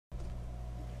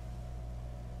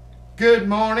Good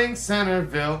morning,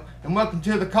 Centerville, and welcome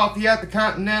to the Coffee at the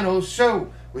Continental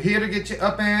show. We're here to get you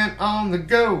up and on the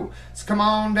go. So come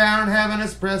on down and have an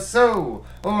espresso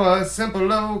or a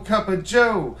simple old cup of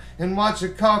joe and watch a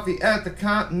Coffee at the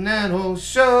Continental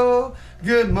show.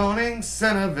 Good morning,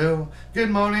 Centerville. Good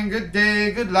morning, good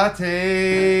day, good latte.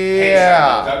 Hey,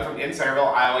 Doug from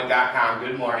InCentervilleIowa.com.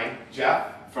 Good morning.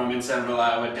 Jeff from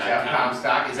InCentervilleIowa.com. Jeff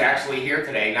Comstock is actually here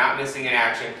today, not missing in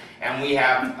action, and we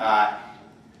have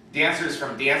dancers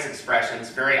from Dance Expressions,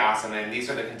 very awesome, and these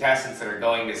are the contestants that are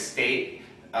going to state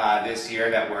this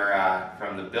year that were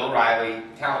from the Bill Riley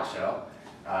Talent Show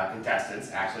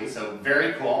contestants, actually, so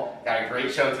very cool. Got a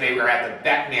great show today. We're at the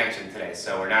Beck Mansion today,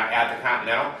 so we're not at the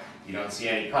Continental. You don't see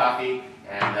any coffee,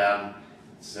 and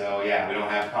so yeah, we don't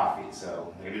have coffee,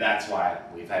 so maybe that's why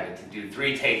we've had to do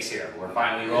 3 takes here. We're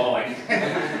finally rolling.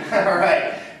 All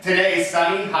right, today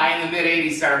sunny, high in the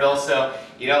mid-80s, Centerville, so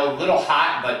you know, a little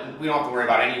hot, but we don't have to worry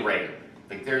about any rain.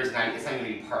 Like it's not going to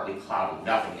be partly cloudy,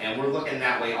 nothing. And we're looking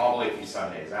that way all the way through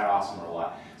Sunday. Is that awesome or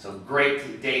what? So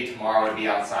great day tomorrow to be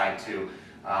outside too.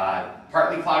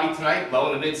 Partly cloudy tonight,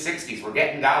 low in the mid-60s. We're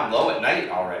getting down low at night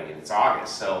already, and it's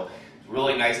August. So it's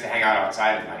really nice to hang out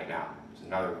outside at night now. It's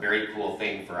another very cool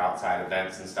thing for outside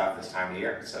events and stuff this time of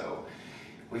year. So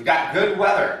we've got good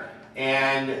weather,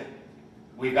 and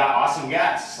we've got awesome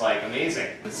guests, like amazing.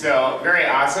 So very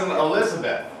awesome.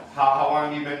 Elizabeth, how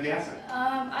long have you been dancing?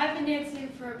 I've been dancing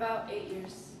for about 8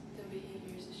 years. It'll be 8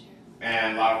 years this year.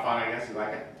 And a lot of fun, I guess. You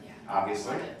like it? Yeah.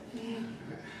 Obviously. Love it. Mm-hmm.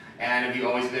 And have you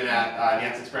always been at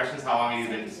Dance Expressions? How long have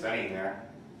you been studying there?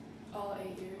 All 8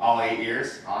 years. All 8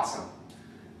 years? Awesome.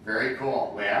 Very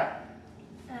cool. Leah?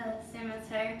 Same as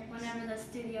her, whenever the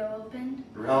studio opened.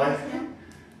 Really? Yeah.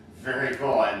 Very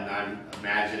cool. And I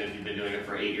imagine if you've been doing it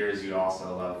for 8 years, you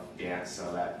also love dance,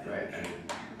 so that, right? I mean,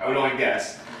 I would only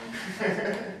guess.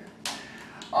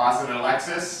 Awesome. And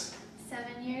Alexis?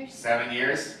 7 years. 7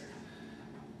 years.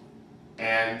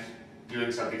 And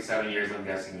doing something 7 years, I'm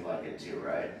guessing you like it too,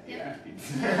 right? Yep.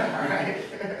 Yeah. All right.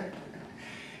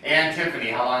 And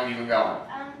Tiffany, how long have you been going?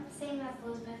 Same as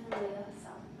Elizabeth and Leah, so.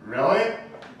 Really?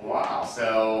 Wow.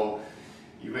 So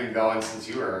you've been going since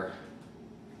you were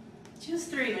She was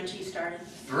 3 when she started.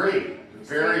 3.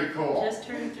 Very cool. Just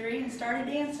turned 3 and started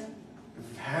dancing.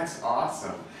 That's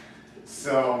awesome.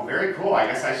 So very cool. I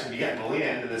guess I should be getting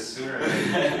Malia into this sooner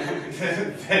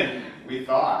than we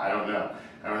thought. I don't know.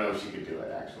 I don't know if she could do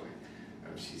it actually.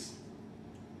 She's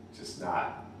just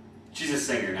not. She's a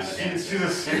singer, not a dancer.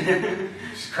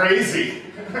 She's crazy.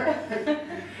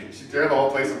 She'd tear the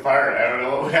whole place apart. I don't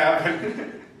know what would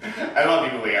happen. I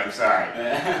love you, Malia. I'm sorry.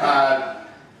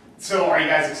 So are you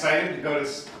guys excited to go to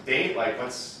date? Like,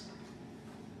 let's.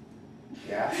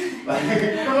 Yeah.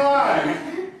 Like, come on.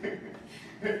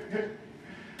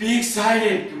 Be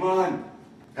excited, come on.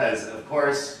 Because, of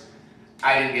course,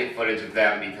 I didn't get footage of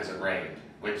them because it rained.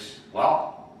 Which,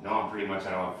 well, no, I don't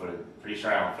have footage. Pretty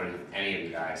sure I don't have footage of any of you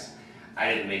guys.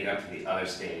 I didn't make it up to the other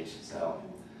stage, so.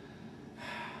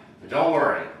 But don't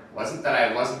worry. It wasn't that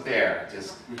I wasn't there.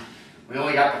 Just, we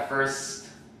only got the first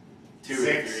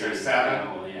 6 or 7.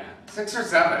 Oh, yeah. 6 or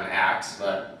 7 acts,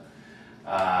 but,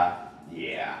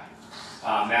 yeah.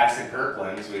 Madison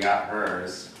Kirkland's, we got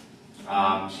hers.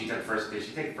 She took first. Did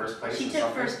she take first place? She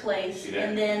took first place. She did.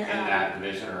 And then, in that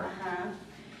division, or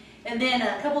And then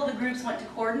a couple of the groups went to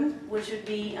Corden, which would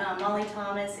be Molly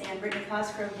Thomas and Brittany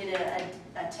Cosgrove did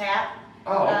a tap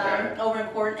over in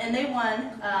Corden, and they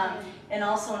won. And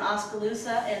also in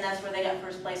Oskaloosa, and that's where they got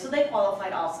first place. So they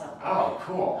qualified also. Oh,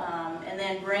 cool. And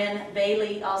then Bren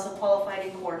Bailey also qualified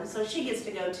in Corden, so she gets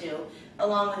to go too,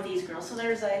 along with these girls. So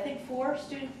there's, I think, 4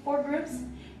 groups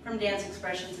from Dance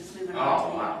Expressions that's moving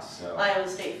on to the Iowa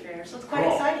State Fair. So it's quite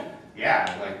exciting. Yeah,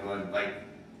 like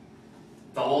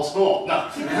the whole school. No.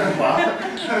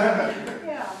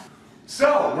 Yeah.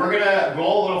 So we're gonna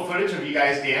roll a little footage of you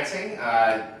guys dancing.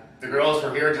 The girls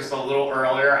were here just a little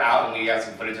earlier out, and we got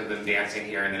some footage of them dancing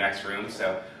here in the next room.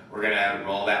 So we're gonna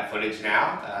roll that footage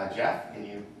now. Jeff, can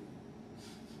you?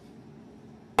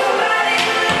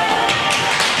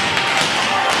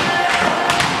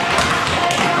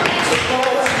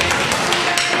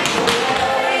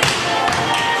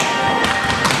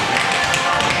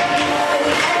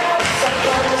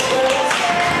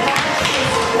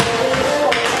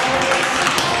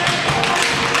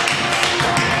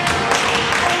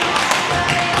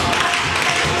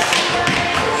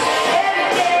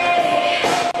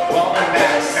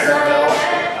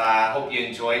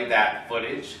 That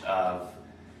footage of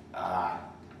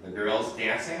the girls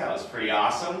dancing. That was pretty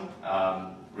awesome.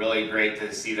 Really great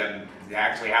to see them, to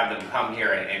actually have them come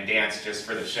here and dance just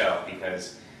for the show,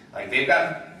 because Like, they've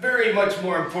got very much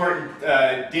more important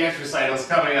dance recitals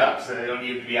coming up, so they don't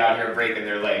need to be out here breaking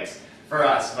their legs for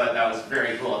us, but that was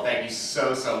very cool. Thank you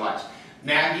so, so much.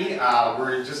 Maggie,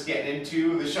 we're just getting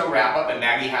into the show wrap-up, and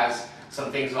Maggie has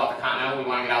some things about the Continental we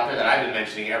want to get out there that I've been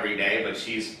mentioning every day, but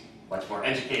she's much more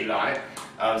educated on it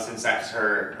since that's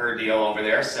her deal over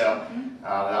there. So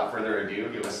without further ado,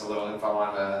 give us a little info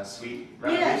on the suite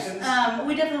renovations. Yes,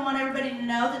 we definitely want everybody to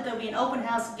know that there'll be an open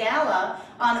house gala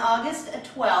on August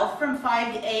 12th from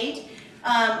 5 to 8.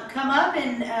 Come up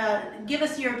and give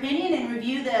us your opinion and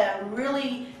review the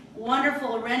really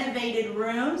wonderful renovated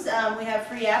rooms. We have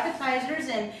free appetizers,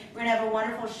 and we're going to have a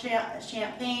wonderful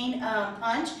champagne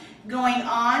punch going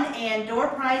on, and door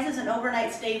prizes, an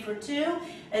overnight stay for 2.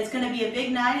 It's going to be a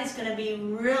big night. It's going to be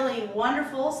really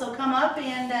wonderful. So come up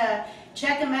and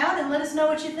check them out and let us know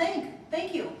what you think.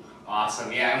 Thank you.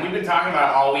 Awesome, yeah, and we've been talking about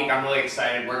it all week. I'm really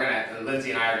excited.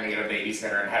 Lindsay and I are going to get a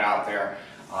babysitter and head out there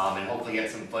and hopefully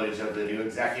get some footage of the new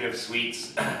executive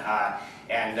suites.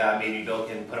 And maybe Bill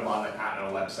can put them on the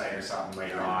Continental website or something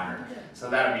later on. So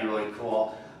that would be really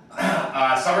cool.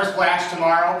 Summer Splash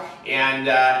tomorrow, and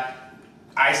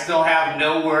I still have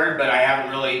no word, but I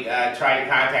haven't really tried to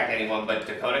contact anyone, but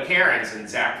Dakota Cairns and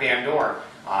Zach Van Dorn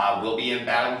will be in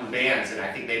Battle of the Bands, and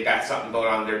I think they've got something going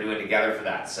on they're doing together for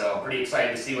that. So pretty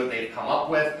excited to see what they've come up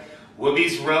with.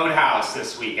 Whoopi's Roadhouse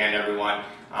this weekend, everyone.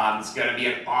 It's going to be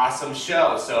an awesome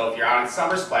show, so if you're out at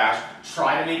Summer Splash,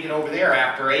 try to make it over there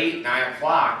after 8, 9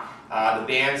 o'clock. The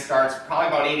band starts probably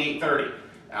about 8, 8:30.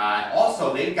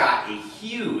 Also, they've got a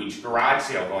huge garage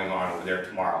sale going on over there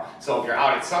tomorrow. So if you're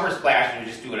out at Summer Splash and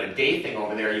you're just doing a day thing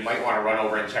over there, you might want to run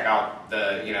over and check out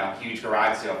the huge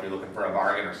garage sale if you're looking for a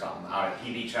bargain or something out at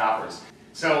PB Choppers.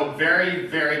 So very,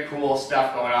 very cool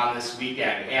stuff going on this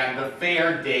weekend. And the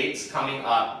fair dates coming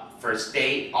up for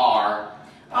state are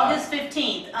August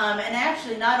 15th, and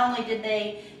actually not only did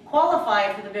they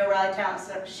qualify for the Bill Riley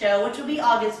Talent Show, which will be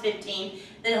August 15th,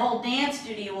 the whole dance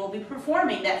studio will be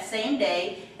performing that same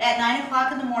day at 9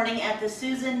 o'clock in the morning at the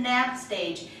Susan Knapp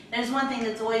stage. There's one thing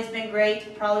that's always been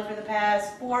great, probably for the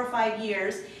past 4 or 5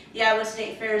 years. The Iowa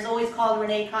State Fair has always called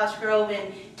Renee Cosgrove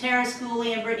and Tara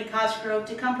Schooley and Brittany Cosgrove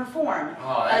to come perform.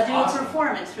 Oh, that's do awesome. a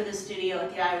performance for the studio at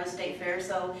the Iowa State Fair.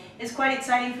 So it's quite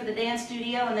exciting for the dance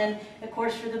studio, and then of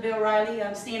course for the Bill Riley.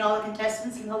 I'm seeing all the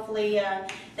contestants, and hopefully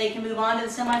they can move on to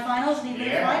the semifinals and even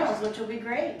the finals, which will be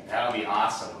great. That'll be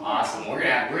awesome, awesome. We're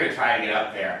gonna try to get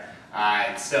up there.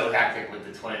 It's so hectic with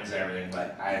the twins and everything,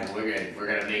 but we're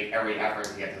gonna make every effort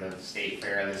to get to the state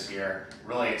fair this year.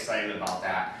 Really excited about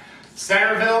that.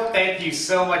 Centerville, thank you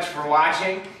so much for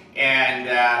watching. And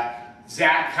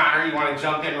Zach, Connor, you want to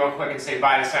jump in real quick and say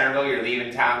bye to Centerville? You're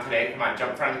leaving town today. Come on,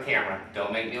 jump in front of the camera.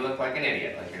 Don't make me look like an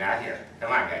idiot, like you're not here.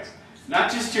 Come on, guys.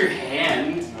 Not just your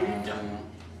hand.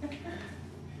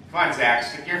 Come on, Zach,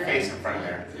 stick your face in front of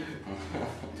there.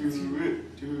 Do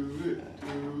it, do it,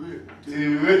 do it,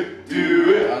 Do it,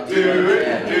 do it, do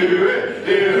it, do it,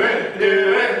 do it, do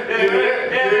it, do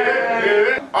it,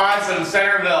 do it. Awesome,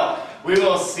 Centerville. We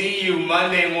will see you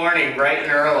Monday morning, bright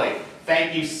and early.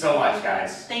 Thank you so much,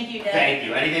 guys. Thank you, Deb. Thank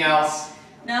you. Anything else?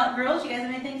 No, girls, you guys have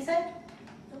anything to say?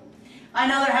 I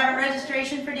know they're having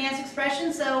registration for Dance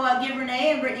Expression, so give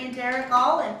Renee and Brittany and Tara a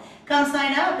call and come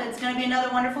sign up. It's going to be another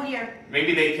wonderful year.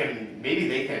 Maybe they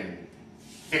can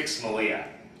fix Malia.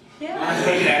 Yeah.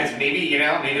 Maybe that's maybe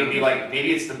it'll be like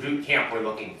maybe it's the boot camp we're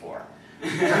looking for.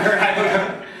 If we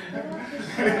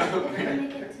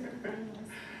make it to the finals.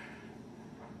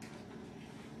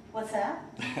 What's that?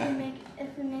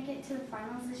 If we make it to the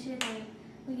finals this year, then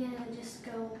we get to just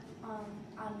go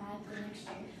automatically next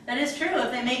year. That is true. If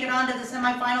they make it on to the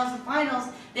semifinals and finals,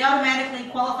 they automatically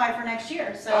qualify for next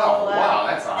year. So wow,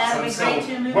 that's awesome. That'll be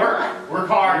great to move on. Work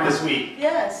hard this week.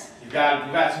 Yes. You've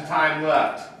got some time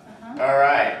left. All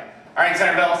right,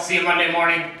 Centerville. See you Monday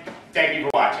morning. Thank you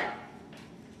for watching.